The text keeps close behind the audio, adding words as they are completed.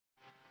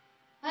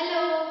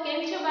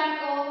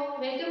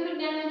Welcome to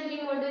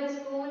Gyanmanjari modern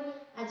school.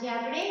 આજે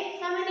આપણે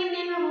સામાન્ય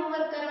જ્ઞાનમાં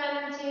હોમવર્ક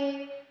કરવાનું છે.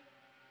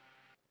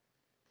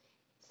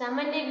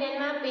 સામાન્ય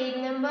જ્ઞાનમાં પેજ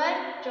નંબર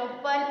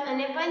 54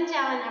 અને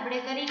 55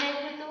 આપણે કરી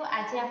નાખ્યું હતું.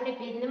 આજે આપણે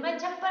પેજ નંબર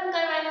 56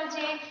 કરવાનું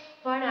છે.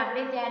 પણ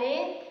આપણે ત્યારે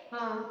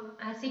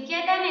આ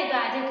શીખ્યા હતા ને, તો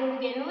આજે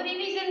થોડુંક એનું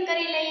રિવિઝન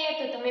કરી લઈએ.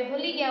 તો તમે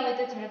ભૂલી ગયા હોય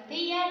તો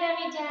ઝડપથી યાદ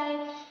આવી જાય.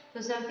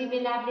 તો સૌથી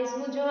પહેલા આપણે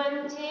શું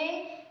જોવાનું છે?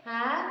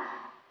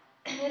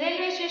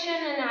 Railway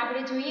station. અને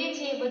આપણે જોઈએ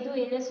છીએ બધું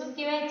એને શું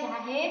કહેવાય?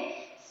 જાહેર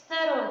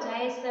સ્થળો.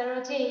 જાહેર સ્થળો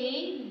છે એ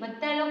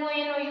બધા લોકો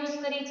એનો યુઝ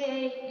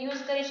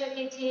કરી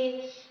શકે છે.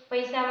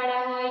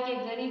 પૈસાવાળા હોય કે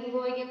ગરીબ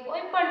હોય કે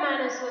કોઈ પણ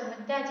માણસ હોય,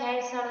 બધા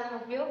જાહેર સ્થળોનો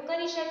ઉપયોગ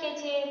કરી શકે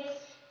છે.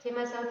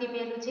 જેમાં સૌથી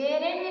પહેલું છે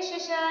રેલવે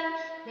સ્ટેશન.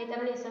 મેં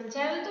તમને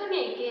સમજાવ્યું હતું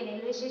ને કે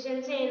રેલવે સ્ટેશન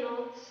છે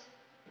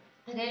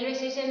રેલવે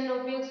સ્ટેશનનો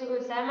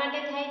ઉપયોગ શા માટે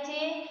થાય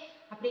છે?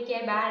 આપણે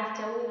ક્યાંય બહાર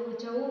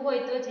જવું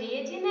હોય તો જઈએ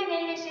છીએ ને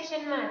રેલવે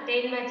સ્ટેશનમાં,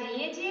 ટ્રેનમાં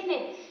જઈએ છીએ ને,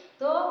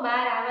 તો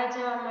બહાર આવવા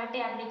જવા માટે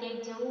આપણે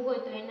ક્યાંક જવું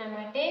હોય તો એના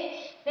માટે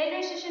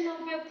રેલવે સ્ટેશનનો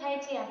ઉપયોગ થાય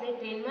છે. આપણે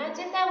ટ્રેનમાં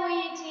જતા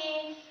હોઈએ છીએ.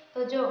 તો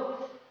જો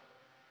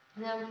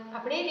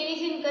આપણે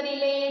રિવિઝન કરી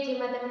લઈએ.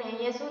 જેમાં તમને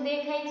અહીંયા શું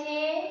દેખાય છે?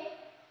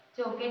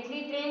 જો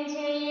કેટલી ટ્રેન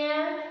છે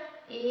અહીંયા?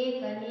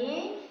 1 અને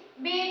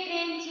 2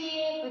 ટ્રેન છે.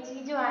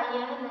 પછી જો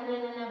અહીંયા નાના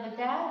નાના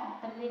બધા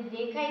તમને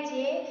દેખાય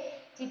છે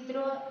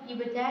ચિત્રો, એ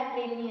બધા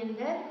ટ્રેનની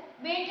અંદર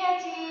બેઠા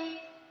છે.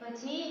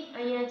 પછી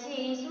અહીંયા છે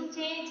એ શું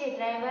છે? જે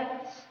ડ્રાઈવર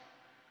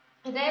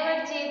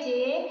છે જે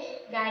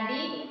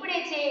ગાડી ઉપડે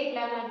છે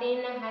એટલા માટે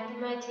એના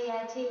હાથમાં છે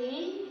આ છે એ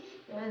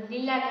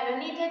લીલા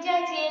કલરની ધજા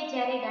છે.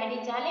 જ્યારે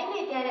ગાડી ચાલે ને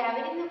ત્યારે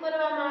આવી રીતનું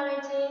કરવામાં આવે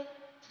છે.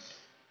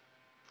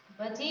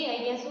 પછી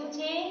અહીંયા શું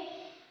છે?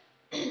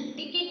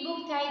 ટિકિટ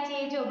બુક થાય છે.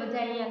 જો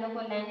બધા અહીંયા લોકો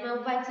લાઈનમાં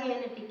ઊભા છે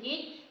અને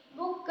ટિકિટ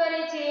બુક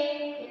કરે છે.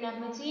 એના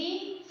પછી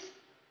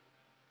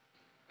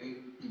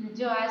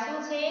જો આ શું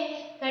છે?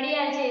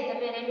 ઘડિયાળ છે.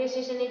 તમે રેલવે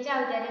સ્ટેશને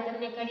જાઓ ત્યારે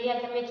તમને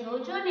ઘડિયાળ તમે જોવો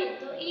છો ને,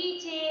 તો ઈ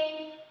છે.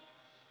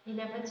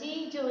 એના પછી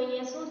જો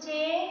અહીંયા શું છે?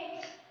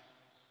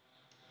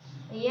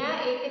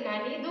 અહીંયા એક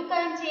નાની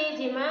દુકાન છે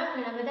જેમાં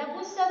ઘણા બધા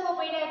પુસ્તકો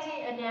પડ્યા છે.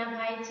 અને આ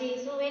ભાઈ છે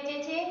શું વેચે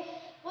છે?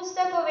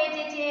 પુસ્તકો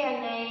વેચે છે.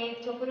 અને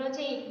એક છોકરો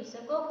છે એ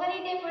પુસ્તકો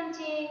ખરીદે પણ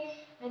છે.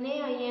 અને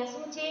અહીંયા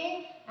શું છે?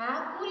 આ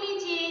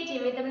કુલી છે. જે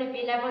મેં તમને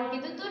પહેલા પણ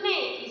કીધું હતું ને,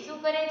 એ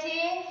શું કરે છે?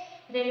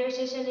 રેલવે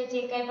સ્ટેશને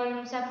જે કાંઈ પણ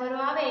મુસાફરો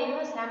આવે એનો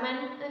સામાન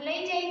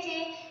લઈ જાય છે.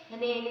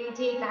 અને એને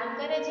જે કામ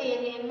કરે છે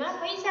એને એમાં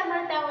પૈસા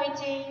મળતા હોય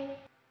છે.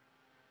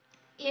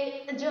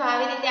 જો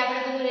આવી રીતે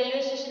આપણે બધું રેલવે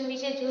સ્ટેશન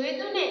વિશે જોયું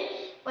હતું ને.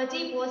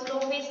 પછી પોસ્ટ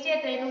ઓફિસ છે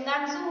તો એનું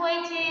કામ શું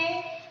હોય છે?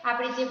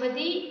 આપણે જે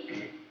બધી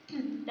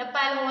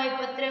ટપાલ હોય,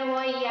 પત્ર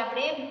હોય એ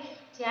આપણે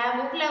જ્યાં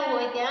મોકલાવવું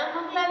હોય ત્યાં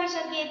મોકલાવી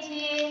શકીએ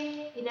છીએ.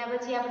 એના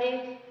પછી આપણે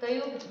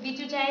કયું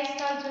બીજું જાહેર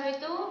સ્થળ જોયું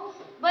હતું?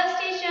 Bus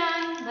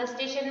station. બસ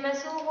સ્ટેશનમાં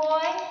શું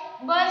હોય?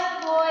 બસ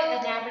હોય.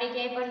 અને આપણે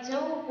ક્યાંય પણ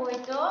જવું હોય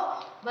તો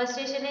બસ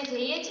સ્ટેશને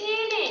જઈએ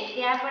છીએ ને,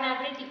 ત્યાં પણ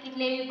આપણે ટિકિટ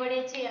લેવી પડે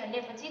છે અને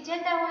પછી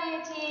જતા હોઈએ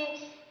છીએ.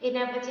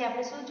 એના પછી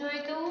આપણે શું જોયું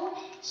હતું?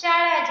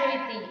 શાળા જોઈ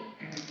હતી.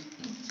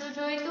 શું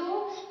જોયું હતું?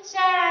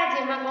 શાળા.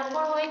 જેમાં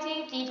કોણ હોય છે?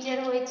 ટીચર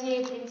હોય છે,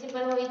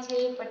 પ્રિન્સિપલ હોય છે,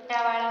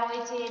 પટ્ટાવાળા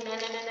હોય છે,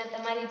 નાના નાના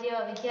તમારી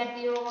જેવા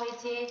વિદ્યાર્થીઓ હોય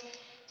છે.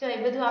 જો એ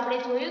બધું આપણે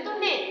જોયું હતું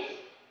ને.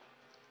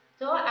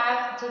 તો આ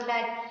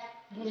જેટલા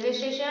railway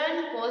station,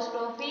 post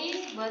office,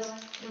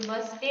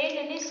 bus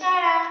stand અને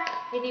શાળા,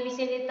 એની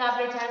વિશેની તો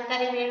આપણે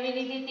જાણકારી મેળવી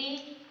લીધી હતી.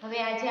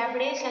 હવે આજે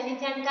આપણે શાની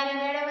જાણકારી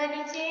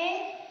મેળવવાની છે?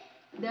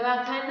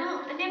 દવાખાનું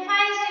અને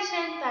ફાયર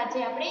સ્ટેશન. તો આજે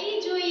આપણે એ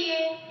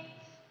જોઈએ.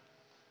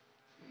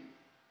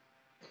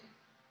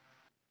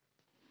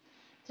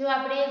 જો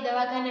આપણે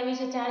દવાખાના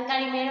વિશે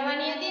જાણકારી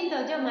મેળવવાની હતી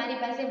તો જો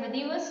મારી પાસે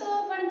બધી વસ્તુઓ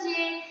પણ છે.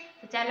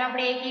 તો ચાલો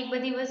આપણે એક એક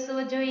બધી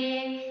વસ્તુઓ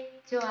જોઈએ.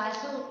 જો આ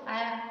શું?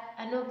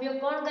 આનો ઉપયોગ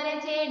કોણ કરે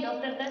છે?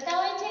 ડોક્ટર કરતા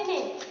હોય છે ને.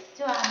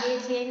 જો આ બે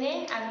છે ને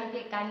આવી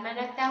રીતે કાનમાં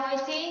નાખતા હોય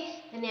છે.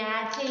 અને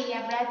આ છે એ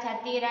આપણા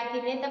છાતીએ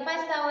રાખીને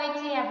તપાસતા હોય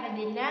છે આપણા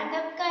દિલના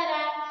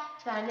ધબકારા.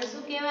 તો આને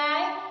શું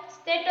કહેવાય?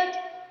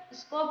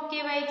 સ્ટેથોસ્કોપ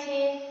કહેવાય છે.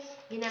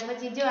 એના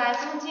પછી જો આ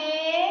શું છે?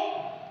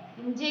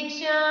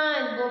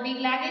 ઇન્જેક્શન. બહુ બીક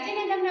લાગે છે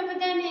ને તમને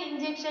બધાને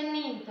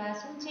ઇન્જેક્શનની. તો આ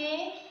શું છે?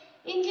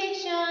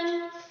 ઇન્જેક્શન.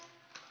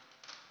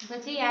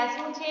 પછી આ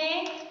શું છે?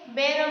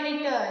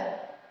 બેરોમીટર.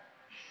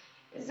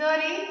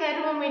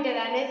 થર્મોમીટર.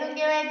 આને શું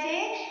કહેવાય છે?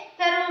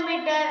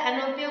 થર્મોમીટર.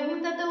 આનો ઉપયોગ શું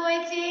થતો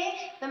હોય છે?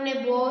 તમને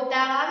બહુ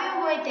તાવ આવ્યો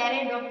હોય ત્યારે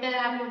ડોક્ટર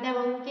આ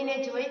મોઢામાં મૂકીને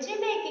જોઈ છે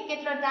ને કે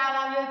કેટલો તાવ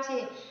આવ્યો છે,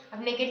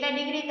 આપણે કેટલા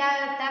ડિગ્રી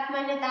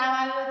તાપમાને તાવ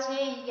આવ્યો છે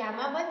એ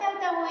આમાં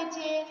બતાવતા હોય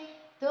છે.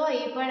 તો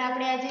એ પણ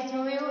આપણે આજે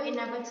જોયું.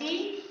 એના પછી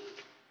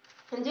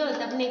જો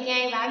તમને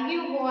ક્યાંય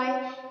વાગ્યું હોય,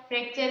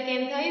 ફ્રેક્ચર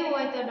કેમ થયું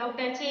હોય, તો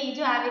ડોક્ટર છે એ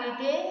જો આવી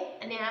રીતે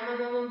અને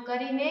આમ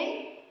કરીને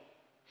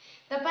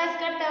તપાસ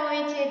કરતા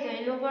હોય છે. તો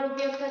એનો પણ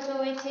ઉપયોગ થતો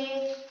હોય છે.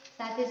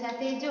 સાથે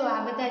સાથે જો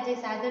આ બધા જે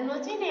સાધનો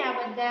છે ને,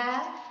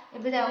 એ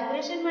બધા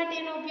ઓપરેશન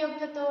માટેનો ઉપયોગ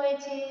થતો હોય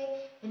છે.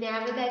 અને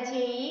આ બધા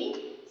છે એ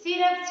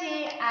સિરપ છે.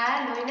 આ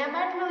લોહીના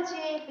બાટલો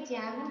છે. પછી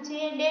આનું છે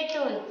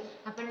ડેટોલ.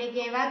 આપણને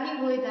ક્યાંય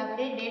વાગ્યું હોય તો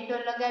આપણે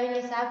ડેટોલ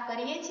લગાવીને સાફ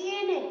કરીએ છીએ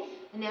ને,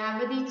 અને આ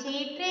બધી છે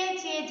ટ્રે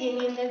છે,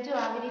 જેની અંદર જો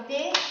આવી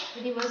રીતે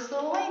બધી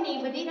વસ્તુઓ હોય ને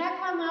એ બધી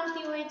રાખવામાં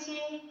આવતી હોય છે.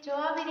 જો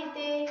આવી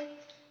રીતે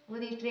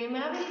બધી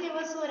ટ્રેમાં આવી રીતે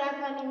વસ્તુઓ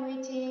રાખવાની હોય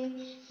છે.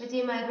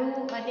 પછી એમાં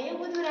રૂ અને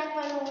એવું બધું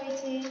રાખવાનું હોય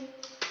છે.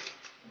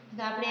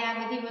 તો આપણે આ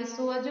બધી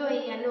વસ્તુઓ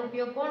જોઈ આનો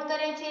ઉપયોગ કોણ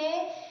કરે છે?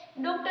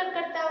 ડોક્ટર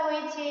કરતા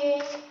હોય છે.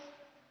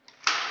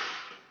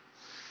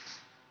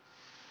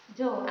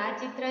 જો આ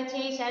ચિત્ર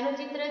છે, શાનું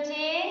ચિત્ર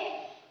છે?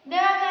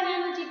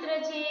 દવાખાનાનું ચિત્ર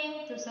છે.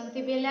 તો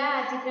સૌથી પહેલા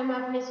આ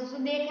ચિત્રમાં આપણે શું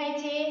શું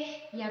દેખાય છે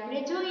એ આપણે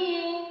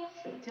જોઈએ.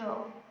 જો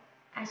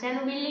આ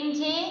શાનું બિલ્ડિંગ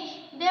છે?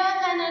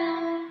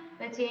 દવાખાનાનું.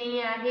 પછી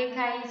અહીંયા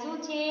દેખાય શું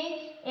છે?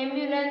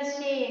 એમ્બ્યુલન્સ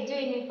છે. જો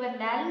એની પર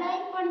લાલ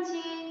લાઈટ પણ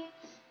છે.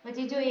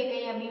 પછી જો એક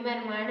અહીંયા બીમાર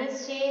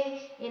માણસ છે,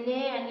 એને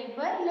આની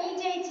પર લઈ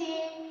જાય છે,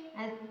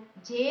 આ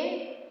જે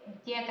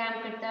ત્યાં કામ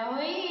કરતા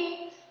હોય.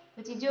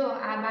 પછી જો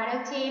આ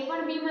બાળક છે એ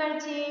પણ બીમાર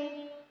છે,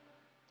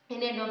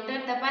 એને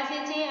ડોક્ટર તપાસે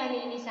છે અને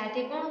એની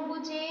સાથે કોણ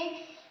ઊભું છે?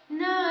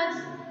 નર્સ.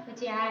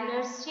 પછી આ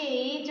નર્સ છે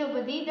એ જો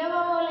બધી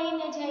દવાઓ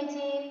લઈને જાય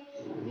છે.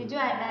 જો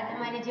આ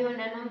તમારી જેવો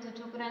નાનો અમથો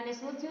છોકરાને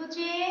શું થયું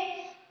છે?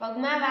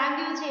 પગમાં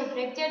વાગ્યું છે,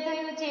 ફ્રેક્ચર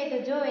થયું છે. તો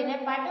જો એને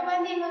પાટો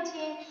બાંધેલો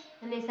છે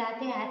અને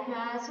સાથે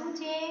હાથમાં શું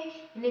છે?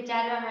 એને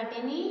ચાલવા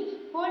માટેની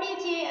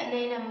હોડી છે અને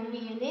એના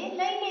મમ્મી એને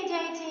લઈને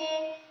જાય છે.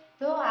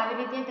 તો આવી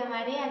રીતે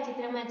તમારે આ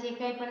ચિત્રમાં જે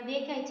કંઈ પણ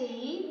દેખાય છે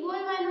એ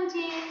બોલવાનું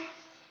છે.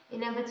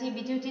 એના પછી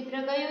બીજું ચિત્ર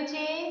કયું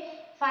છે?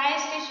 ફાયર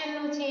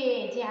સ્ટેશનનું છે,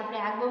 જે આપણે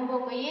આગ બંબો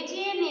કહીએ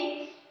છીએ ને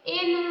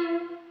એનું.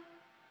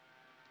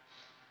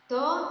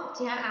 તો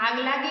જ્યાં આગ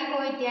લાગી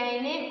હોય ત્યાં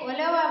એને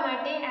ઓલવવા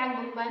માટે આગ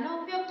બંબાનો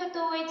ઉપયોગ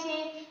થતો હોય છે.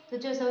 તો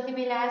જો સૌથી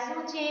પહેલા આ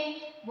શું છે?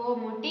 બહુ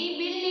મોટી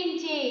બિલ્ડિંગ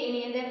છે,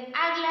 એની અંદર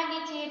આગ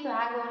લાગી છે. તો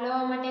આગ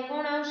ઓલવવા માટે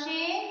કોણ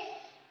આવશે?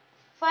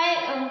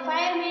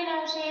 ફાયરમેન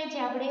આવશે, જે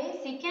આપણે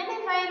શીખ્યા ને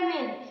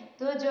ફાયરમેન.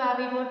 તો જો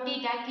આવી મોટી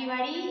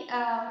ટાંકીવાળી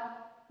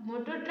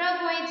મોટું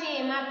ટ્રક હોય છે,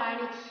 એમાં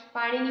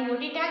પાણીની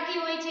મોટી ટાંકી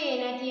હોય છે,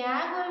 એનાથી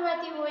આગ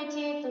ઓલવાતી હોય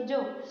છે. તો જો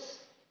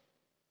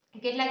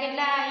કેટલા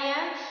કેટલા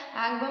અહીંયા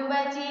આગ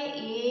બંબા છે?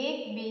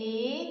 1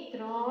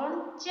 2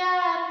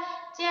 3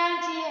 4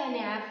 છે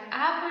અને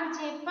આ પણ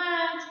છે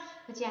 5.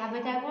 પછી આ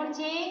બધા કોણ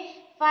છે?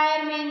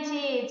 ફાયરમેન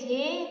છે,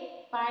 જે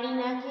પાણી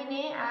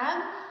નાખીને આગ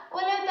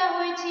ઓલવતા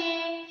હોય છે.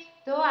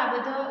 તો આ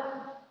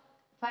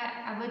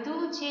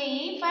બધું છે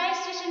એ ફાયર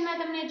સ્ટેશનમાં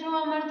તમને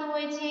જોવા મળતું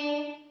હોય છે.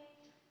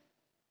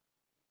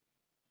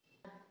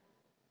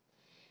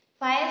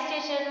 ફાયર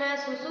સ્ટેશનમાં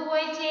શું શું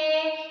હોય છે?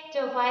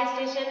 જો ફાયર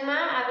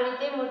સ્ટેશનમાં આવી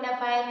રીતે મોટા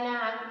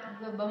ફાયરના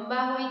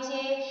બંબા હોય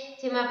છે,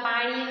 જેમાં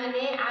પાણી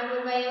અને આગ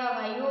ઓલવાય એવા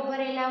વાયુઓ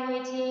ભરેલા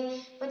હોય છે.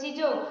 પછી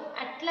જો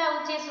આટલા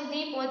ઊંચે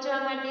સુધી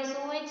પહોંચવા માટે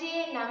શું હોય છે?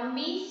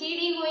 લાંબી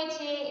સીડી હોય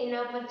છે,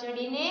 એના ઉપર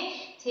ચડીને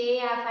જે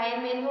આ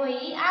ફાયરમેન હોય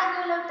એ આગ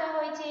ઓલવતા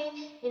હોય છે.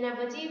 એના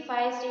પછી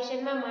ફાયર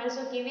સ્ટેશનમાં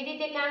માણસો કેવી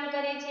રીતે કામ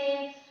કરે છે?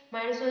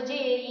 માણસો જે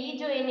એ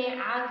જો એને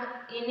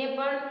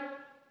પણ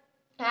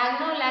આગ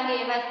ન લાગે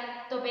એવા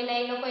તો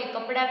પહેલા એ લોકોએ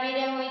કપડાં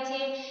પહેર્યા હોય છે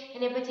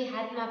અને પછી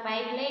હાથમાં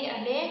પાઇપ લઈ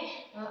અને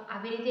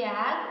આવી રીતે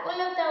આગ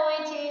ઓલવતા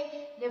હોય છે.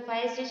 એટલે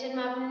ફાયર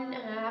સ્ટેશનમાં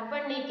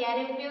આપણને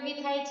ક્યારે ઉપયોગી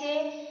થાય છે?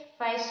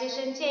 ફાયર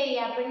સ્ટેશન છે એ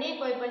આપણને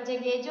કોઈ પણ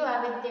જગ્યાએ જો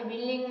આવી રીતે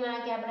બિલ્ડિંગમાં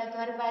કે આપણા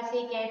ઘર પાસે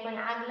ક્યાંય પણ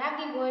આગ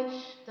લાગી હોય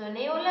તો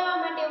એને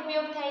ઓલવવા માટે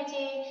ઉપયોગ થાય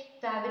છે.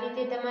 તો આવી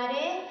રીતે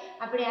તમારે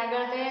આપણે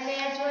આગળ કયા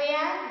કયા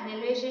જોયા?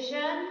 Railway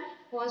station,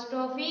 post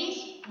office,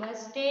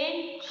 bus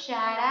stand,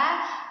 શાળા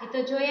એ તો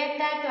જોયા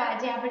હતા. તો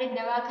આજે આપણે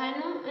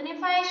દવાખાનું અને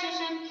ફાયર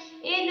સ્ટેશન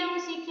એ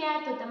નવું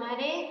શીખ્યા. તો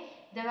તમારે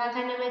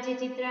દવાખાનામાં જે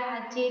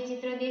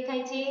ચિત્ર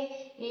દેખાય છે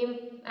એ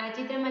આ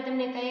ચિત્રમાં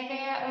તમને કયા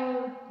કયા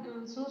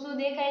શું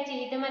દેખાય છે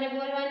એ તમારે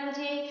બોલવાનું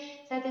છે.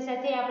 સાથે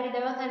સાથે આપણે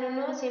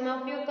દવાખાનાનો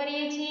શેમાં ઉપયોગ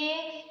કરીએ છીએ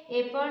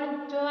એ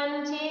પણ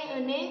જોવાનું છે.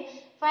 અને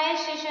ફાયર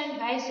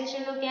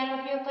સ્ટેશનનો ક્યારે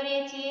ઉપયોગ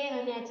કરીએ છીએ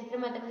અને આ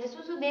ચિત્રમાં તમને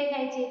શું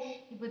દેખાય છે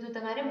એ બધું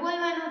તમારે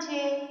બોલવાનું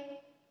છે.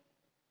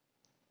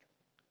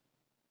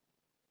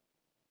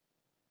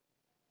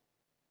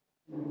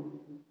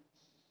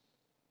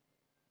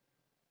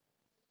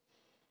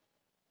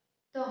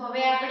 તો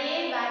હવે આપણે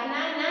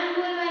વારના નામ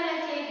બોલવાના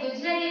છે,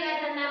 ગુજરાતી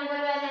વારના નામ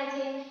બોલવાના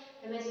છે.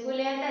 તમે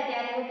સ્કૂલે હતા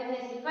ત્યારે હું તમને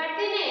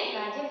શીખવાડતી ને, તો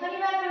આજે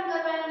ફરીવાર પણ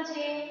કરવાનું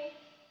છે.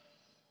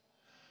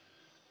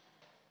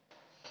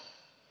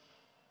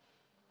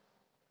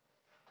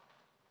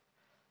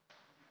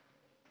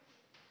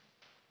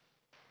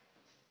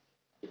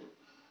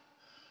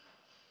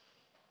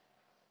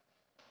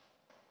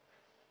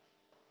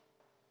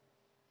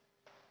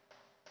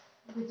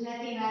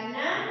 ગુજરાતી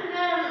વારના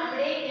નામ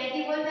આપણે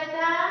ક્યાંથી બોલતા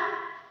હતા?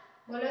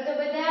 બોલો તો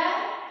બધા,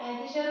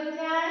 ક્યાંથી શરૂ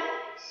થાય?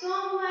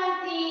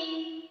 સોમવારથી.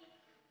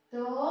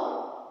 તો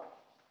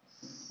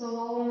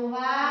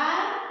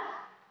સોમવાર.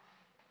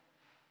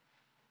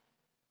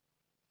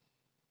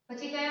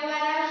 પછી કયો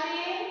વાર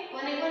આવશે?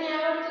 કોને કોને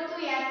આવડતું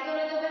હતું યાદ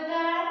કરો તો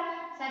બધા.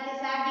 સાથે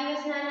 7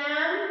 દિવસના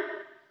નામ.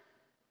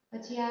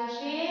 પછી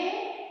આવશે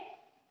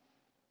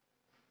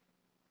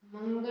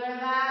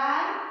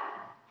મંગળવાર,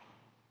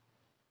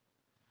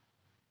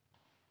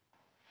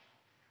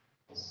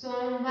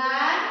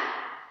 સોમવાર,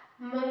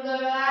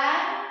 મંગળવાર.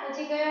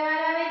 પછી કયો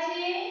વાર આવે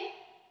છે?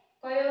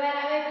 કયો વાર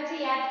આવે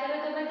પછી યાદ કરો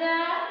તો બધા.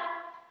 બધા?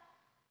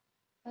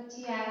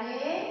 પછી આવે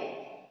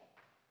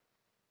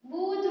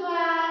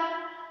બુધવાર.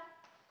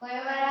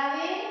 કયો વાર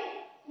આવે?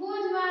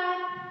 બુધવાર.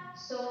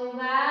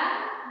 સોમવાર,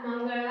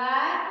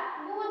 મંગળવાર,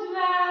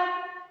 બુધવાર.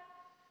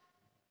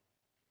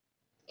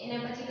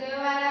 એના પછી કયો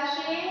વાર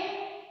આવશે?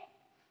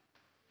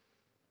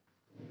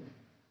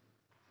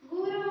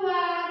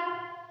 ગુરુવાર.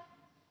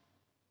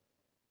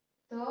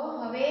 તો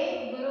હવે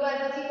ગુરુવાર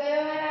પછી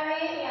કયો વાર આવે?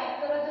 યાદ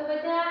કરો તો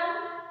બધા.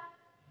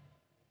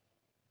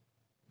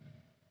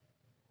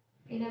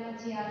 એના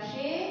પછી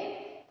આવશે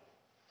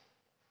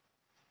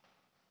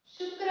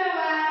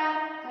શુક્રવાર.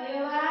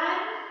 કયો વાર?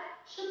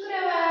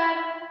 શુક્રવાર.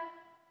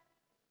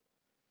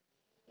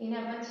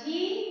 એના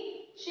પછી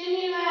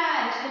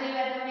શનિવાર.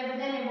 શનિવાર તમને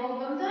બધાને બહુ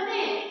ગમતો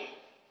ને?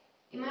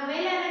 એમાં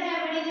વહેલા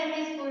રજા પડી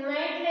જતી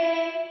સ્કૂલમાં એટલે.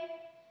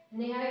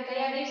 અને હવે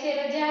કયા દિવસે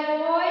રજા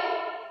હોય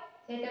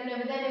તે તમને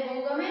બધાને બહુ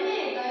ગમે ને?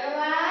 કયો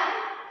વાર?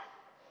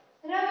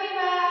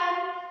 રવિવાર.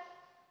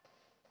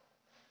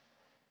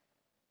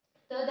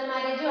 તો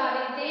તમારે જો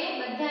આવી રીતે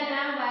બધા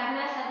નામ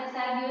વારના સાથે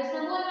સાત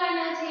દિવસના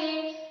બોલવાના છે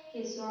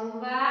કે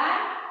સોમવાર,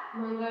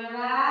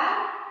 મંગળવાર,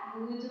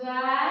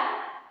 બુધવાર,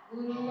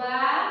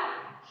 ગુરુવાર,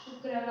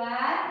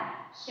 શુક્રવાર,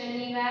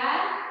 શનિવાર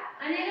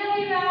અને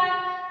રવિવાર.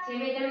 જે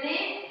મેં તમને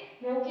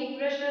મૌખિક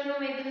પ્રશ્નોનું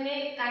મેં તમને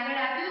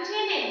કાગળ આપ્યું છે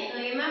ને, તો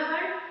એમાં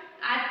પણ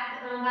આ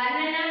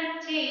વારના નામ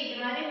છે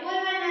તમારે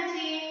બોલવાના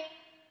છે.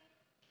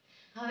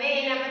 હવે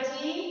એના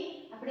પછી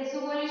આપણે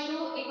શું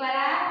બોલીશું? એકવાર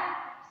આ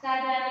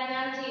સાત વારના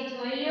નામ છે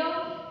જોઈ લો.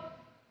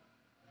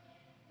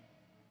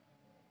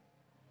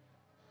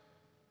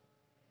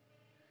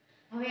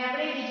 હવે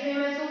આપણે બીજું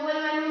એમાં શું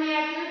બોલવાનું મેં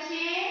આપ્યું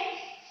છે?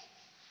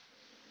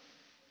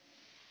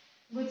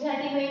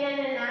 ગુજરાતી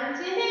મહિનાના નામ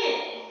છે ને,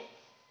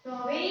 તો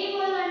હવે એ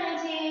બોલવાના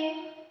છે.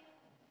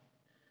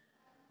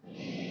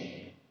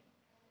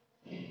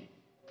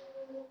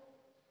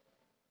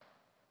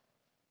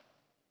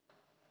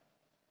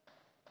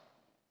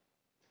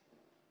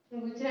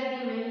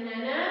 ગુજરાતી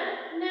મહિનાના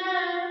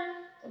નામ.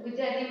 તો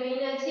ગુજરાતી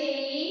મહિના છે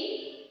ઈ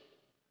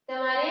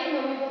તમારે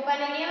મમ્મી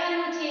પપ્પાને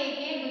કહેવાનું છે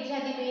કે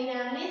ગુજરાતી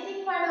મહિના અમને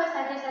શીખવાડો.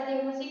 સાથે સાથે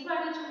હું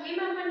શીખવાડું છું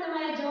એમાં પણ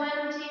તમારે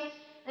જોવાનું છે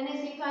અને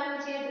શીખવાનું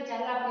છે. તો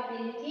ચાલો આપણે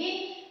પહેલેથી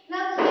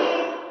લખીએ.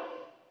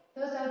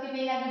 તો સૌથી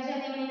પહેલા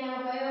ગુજરાતી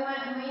મહિનામાં કયો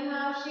મહિનો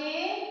આવશે?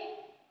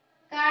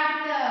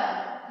 કારતક.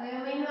 કયો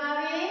મહિનો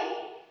આવે?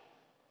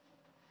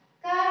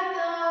 કારતક.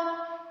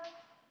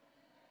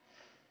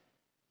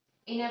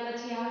 એના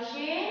પછી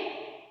આવશે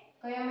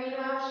કયો મહિનો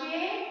આવશે?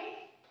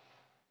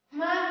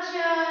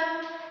 માગશર.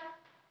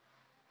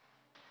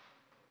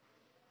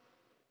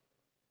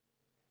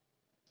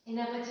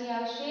 એના પછી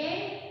આવશે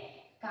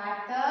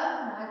કારતક,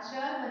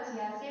 માગશર,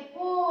 પછી આવશે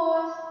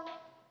પોષ.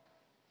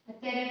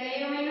 અત્યારે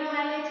કયો મહિનો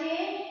હાલે છે?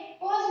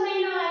 પોષ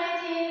મહિનો હાલે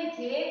છે,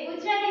 જે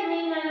ગુજરાતી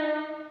મહિનાનો.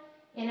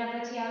 એના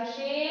પછી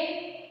આવશે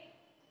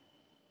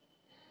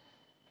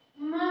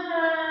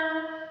મહા.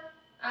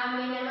 આ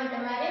મહિનામાં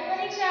તમારે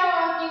પરીક્ષાઓ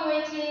આવતી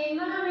હોય છે,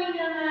 મહા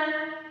મહિનામાં.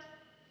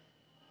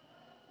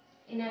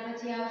 એના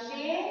પછી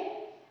આવશે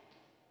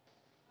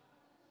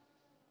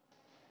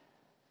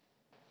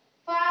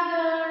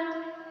ફાગણ.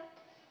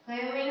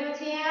 કયો મહિનો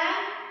છે આ?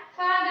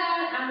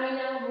 ફાગણ. આ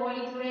મહિનામાં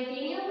હોળી,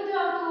 ધૂળેટી ને એવું બધું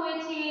આવતું હોય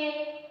છે.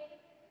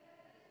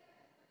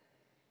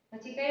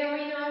 પછી કયો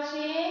મહિનો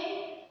આવશે?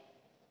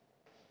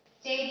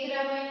 ચૈત્ર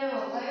મહિનો.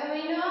 કયો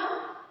મહિનો?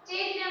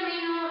 ચૈત્ર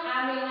મહિનો.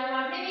 આ મહિનામાં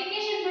આપણે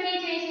વેકેશન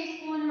પડી જાય છે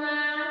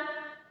સ્કૂલમાં.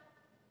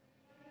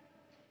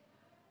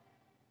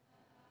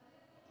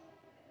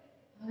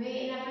 હવે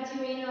એના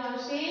પછી મહિનો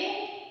આવશે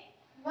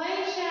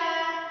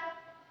વૈશાખ.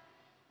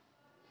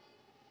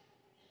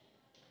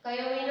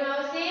 કયો મહિનો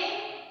આવશે?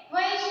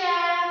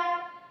 વૈશાખ.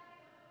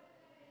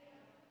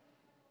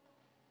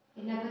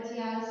 એના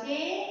પછી આવશે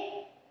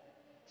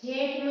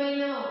જેઠ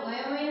મહિનો.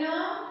 કયો મહિનો?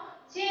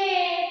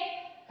 જેઠ.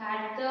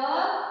 કારતક,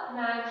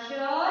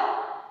 માગશર,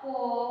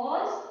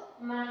 પોષ,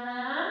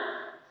 મહા,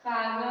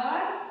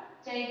 ફાગણ,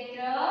 ચૈત્ર,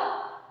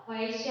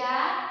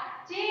 વૈશાખ,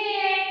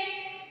 જેઠ.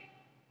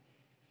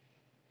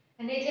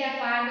 અને જે આ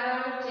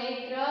ફાગણ,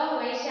 ચૈત્ર,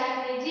 વૈશાખ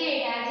ને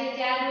જેઠ આ જે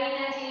 4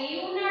 મહિના છે એ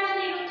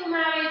ઉનાળાની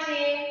ઋતુમાં આવે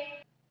છે.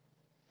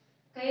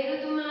 કઈ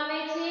ઋતુમાં આવે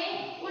છે?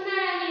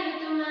 ઉનાળાની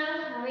ઋતુમાં.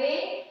 હવે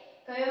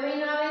કયો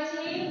મહિનો આવે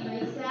છે?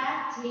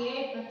 વૈશાખ,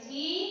 જેઠ,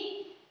 પછી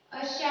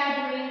અષાઢ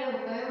મહિનો.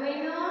 કયો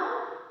મહિનો?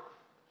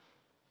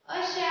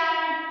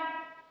 અષાઢ.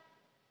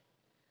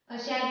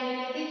 અષાઢ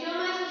મહિનાથી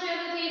ચોમાસું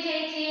શરૂ થઈ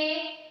જાય છે,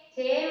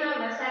 જેમાં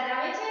વરસાદ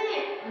આવે છે ને.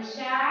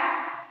 અષાઢ,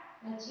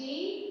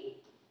 પછી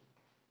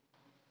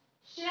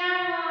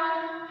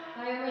શ્રાવણ.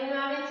 કયો મહિનો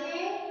આવે છે?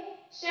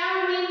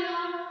 શ્રાવણ મહિનો.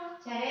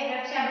 જ્યારે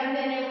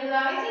રક્ષાબંધન ને બધું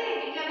આવે છે ને,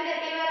 કેટલા બધા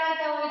તહેવાર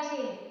આવતા હોય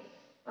છે.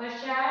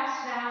 અષાઢ,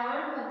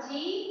 શ્રાવણ,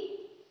 પછી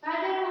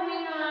ભાદરવો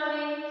મહિનો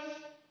આવે.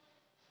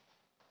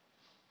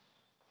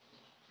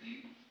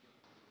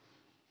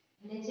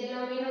 અને છેલ્લો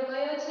મહિનો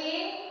કયો છે?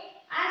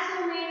 આસો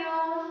મહિનો.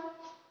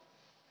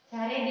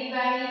 જ્યારે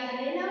દિવાળી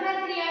અને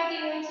નવરાત્રી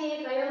આવતી હોય છે.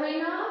 કયો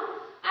મહિનો?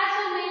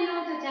 આસો મહિનો.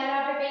 તો ચાલો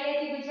આપણે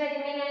પહેલેથી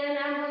ગુજરાતી મહિનાના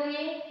નામ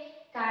બોલીએ.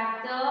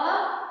 કારતક,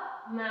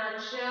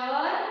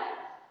 માગશર,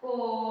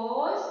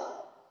 પોષ,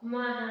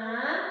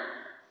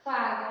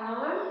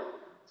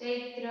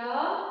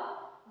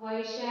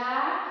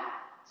 વૈશાખ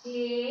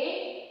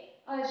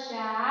જેઠ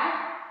અષાઢ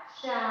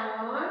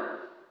શ્રાવણ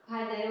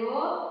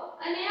ભાદરવો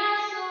અને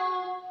આસો.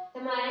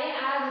 તમારે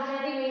આ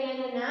ગુજરાતી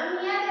મહિનાના નામ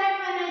યાદ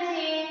રાખવાના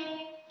છે.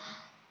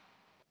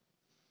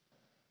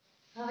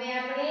 હવે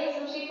આપણે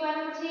શું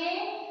શીખવાનું છે?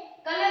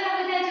 કલર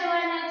બધા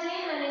જોવાના છે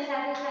અને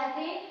સાથે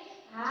સાથે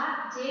આ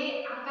જે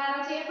આકારો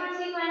છે એ પણ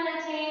શીખવાના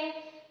છે.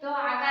 તો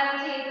આકારો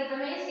છે એ તો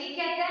તમે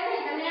શીખ્યા હતા ને,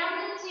 તમને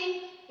આવડે જ છે.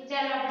 તો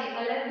ચાલો આપણે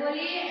કલર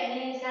બોલીએ અને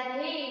એની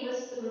સાથે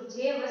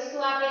જે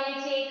વસ્તુ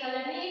આપેલી છે એ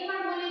કલરની એ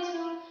પણ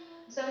બોલીશું.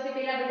 સૌથી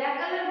પહેલા બધા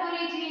કલર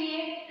બોલી જોઈએ.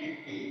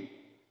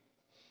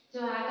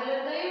 જો આ કલર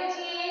કયો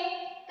છે?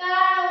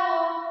 કાળો.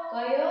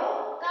 કયો?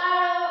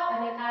 કાળો.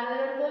 અને કાળો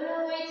રંગ કોનો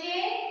હોય છે?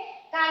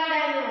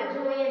 કાગડાનો.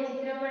 જો અહીંયા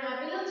ચિત્ર પણ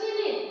આપેલું છે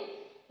ને.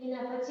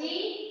 એના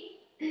પછી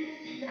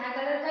આ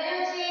કલર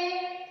કયો છે?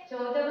 જો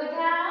તો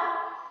બધા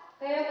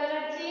કયો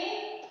કલર છે?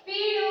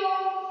 પીળો.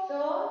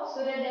 તો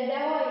સુરજ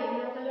દાદા હોય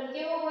એનો કલર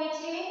કેવો હોય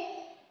છે?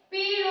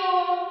 પીળો.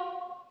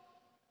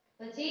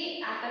 પછી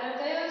આ કલર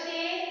કયો છે?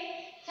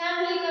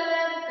 જાંબલી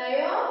કલર.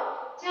 કયો?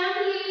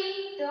 જાંબલી.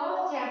 તો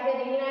જે આપણે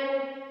રીંગણા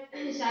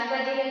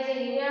શાકભાજીના જે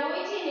રીંગણા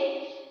હોય છે ને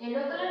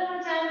એનો કલર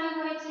પણ જાંબલી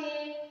હોય છે.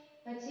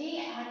 પછી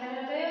આ કલર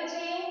કયો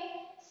છે?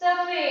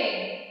 સફેદ.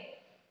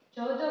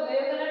 જો તો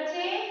કયો કલર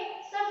છે?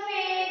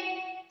 સફેદ.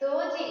 તો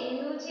જે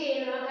ઈંડું છે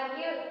એનો આકાર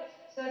કેવો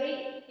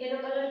એનો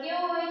કલર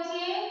કેવો હોય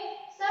છે?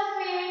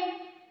 સફેદ.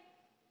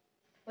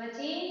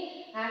 પછી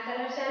આ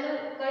કલર શાનો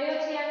કયો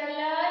છે? આ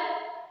કલર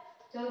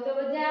જો તો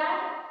બધા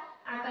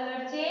આ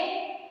કલર છે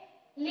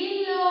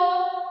લીલો.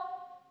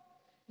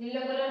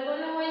 લીલો કલર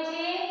કોનો હોય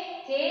છે?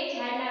 જે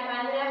ઝાડના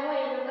પાંદડા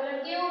હોય એનો કલર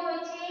કેવો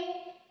હોય છે?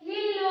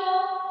 લીલો.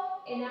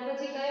 એના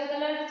પછી કયો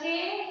કલર છે?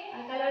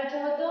 આ કલર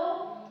જો તો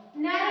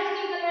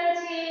નારંગી કલર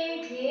છે.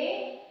 જે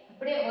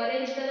આપણે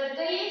ઓરેન્જ કલર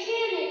કહીએ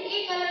છીએ ને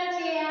એ કલર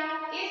છે. આ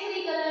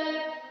કેસરી કલર.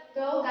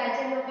 તો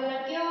ગાજરનો કલર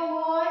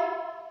કેવો હોય?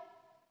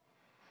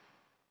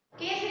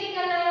 કેસરી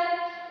કલર.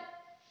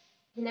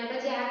 એના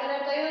પછી આ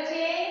કલર કયો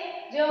છે?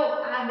 જો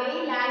આ બે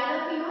લાલ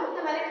નથી હો,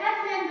 તમારે ખાસ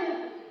ધ્યાન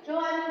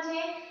જોવાનું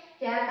છે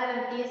કે આ કલર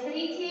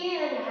કેસરી છે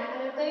અને આ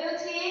કલર કયો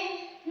છે?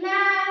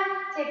 લાલ.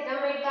 છે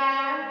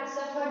ટમેટા,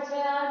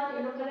 સફરજન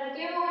એનો કલર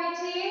કેવો હોય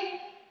છે?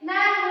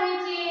 લાલ હોય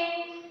છે.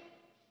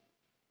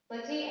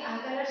 પછી આ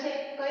કલર છે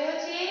કયો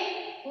છે?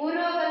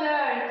 ભૂરો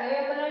કલર.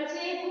 કયો કલર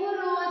છે?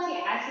 ભૂરો. જે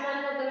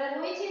આસમાનનો કલર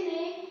હોય છે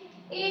ને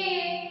એ.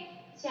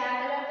 આ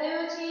કલર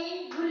કયો છે?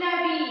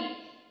 ગુલાબી.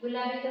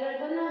 ગુલાબી કલર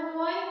કોનો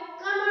હોય?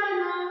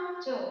 કમળનો.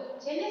 જો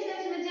છે ને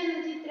સરસ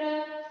મજાનું ચિત્ર.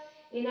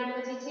 એના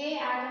પછી છે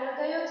આ કલર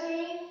કયો છે?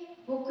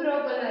 ભૂખરો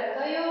કલર.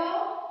 કયો?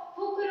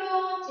 ભૂખરો.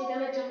 જે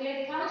તમે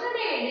ચોકલેટ ખાઓ છો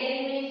ને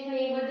ડેરી મિલ્ક ને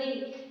એ બધી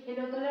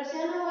એનો કલર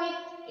શાનો હોય?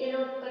 એનો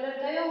કલર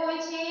કયો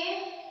હોય છે?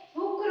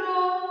 ભૂખરો.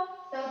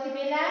 સૌથી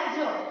પહેલા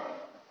જો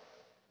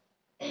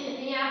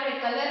અહીંયા આપણે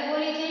કલર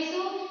બોલી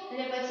જઈશું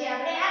અને પછી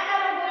આપણે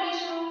આકારો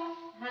બોલીશું.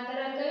 આ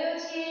કલર કયો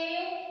છે?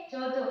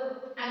 જો તો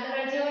આ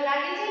કલર જેવો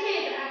લાગે છે ને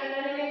તો આ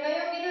કલરને મેં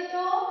કયો કીધો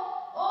તો?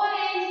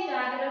 ઓરેન્જ. તો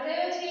આ કલર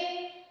કયો છે?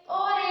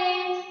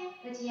 ઓરેન્જ.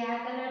 પછી આ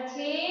કલર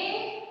છે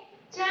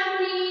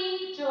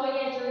જાંબલી. જો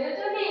અહીંયા જોયો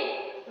તો ને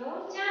તો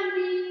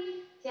જાંબલી.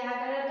 જે આ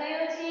કલર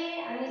કયો છે?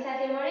 આની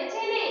સાથે મળે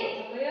છે ને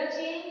તો કયો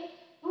છે?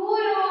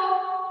 ભૂરો.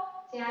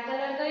 જે આ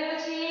કલર કયો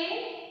છે?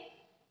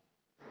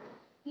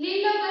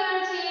 લીલો કલર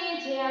છે.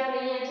 જે આપણે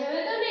અહીંયા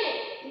જોયો તો ને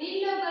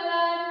લીલો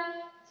કલર.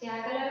 જે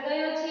આ કલર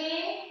કયો છે?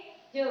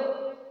 જો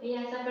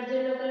અહીંયા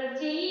સફરજનનો કલર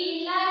છે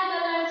ઈ લાલ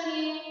કલર છે.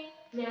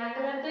 ને આ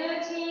કલર કયો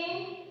છે?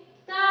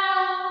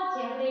 કાળો.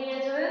 જે આપણે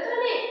અહીંયા જોયો તો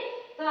ને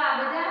તો આ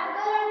બધા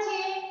કલર છે.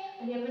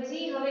 અને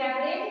પછી હવે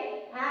આપણે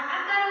આ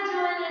આકારો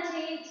જોવાના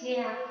છે. જે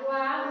આખો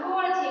આ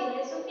ગોળ છે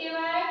એટલે શું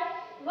કહેવાય?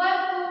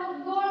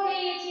 વર્તુળ. ગોળ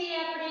કહીએ છીએ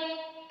આપણે.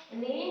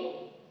 અને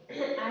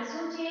આ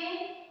શું છે?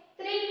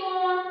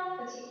 ત્રિકોણ.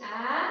 પછી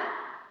આ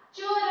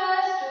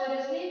ચોરસ.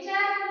 ચોરસને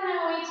 4 ખૂણા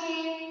હોય છે.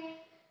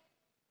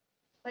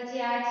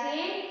 પછી આ છે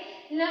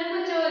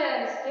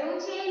લંબચોરસ. કેવું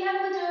છે?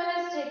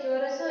 લંબચોરસ. જે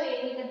ચોરસ હોય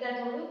એની કરતાં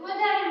થોડું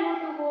વધારે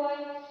મોટું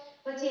હોય.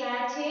 પછી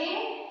આ છે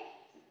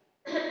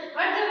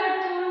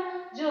અર્ધવર્તુળ.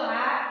 જો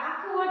આ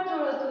આખું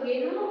વર્તુળ હતું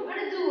એનું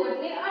અડધું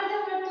એટલે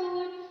અર્ધવર્તુળ.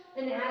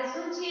 અને આ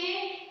શું છે?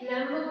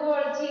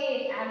 લંબગોળ છે.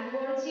 આ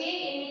ગોળ છે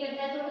એની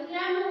કરતાં થોડું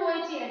લાંબુ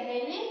હોય છે એટલે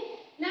એને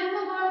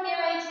લંબગોળ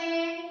કહેવાય છે.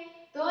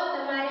 તો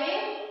તમારે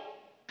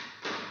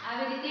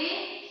આવી રીતે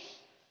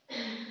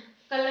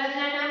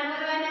કલરના નામ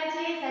બોલવાના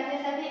છે, સાથે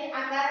સાથે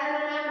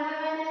આકારોના નામ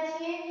બોલવાના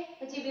છે.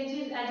 પછી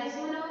બીજું આજે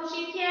શું નવું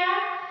શીખ્યા?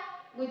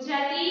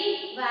 ગુજરાતી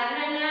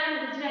વારના નામ,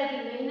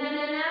 ગુજરાતી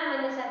મહિનાના નામ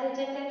અને સાથે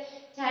સાથે